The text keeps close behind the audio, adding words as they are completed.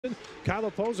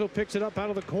Calapozo picks it up out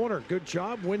of the corner. Good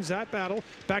job, wins that battle.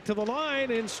 Back to the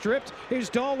line and stripped is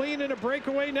Dahlin in a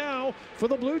breakaway now for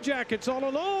the Blue Jackets all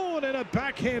alone, and a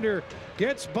backhander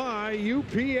gets by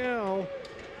UPL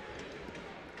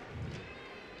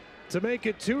to make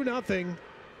it 2-0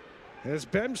 as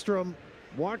Bemström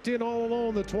walked in all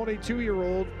alone, the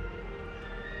 22-year-old.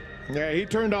 Yeah, he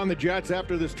turned on the Jets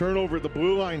after this turnover at the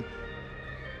blue line.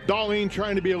 Dahlin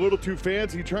trying to be a little too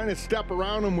fancy, trying to step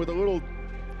around him with a little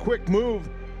quick move.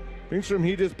 Bemström,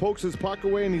 he just pokes his puck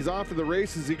away and he's off to the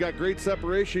races. He got great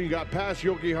separation. He got past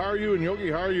Jokiharju, and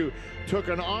Jokiharju took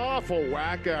an awful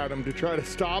whack at him to try to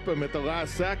stop him at the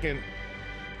last second.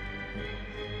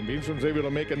 And Bemström's able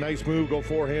to make a nice move, go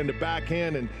forehand to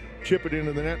backhand, and chip it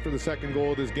into the net for the second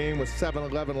goal of this game with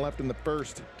 7:11 left in the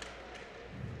first.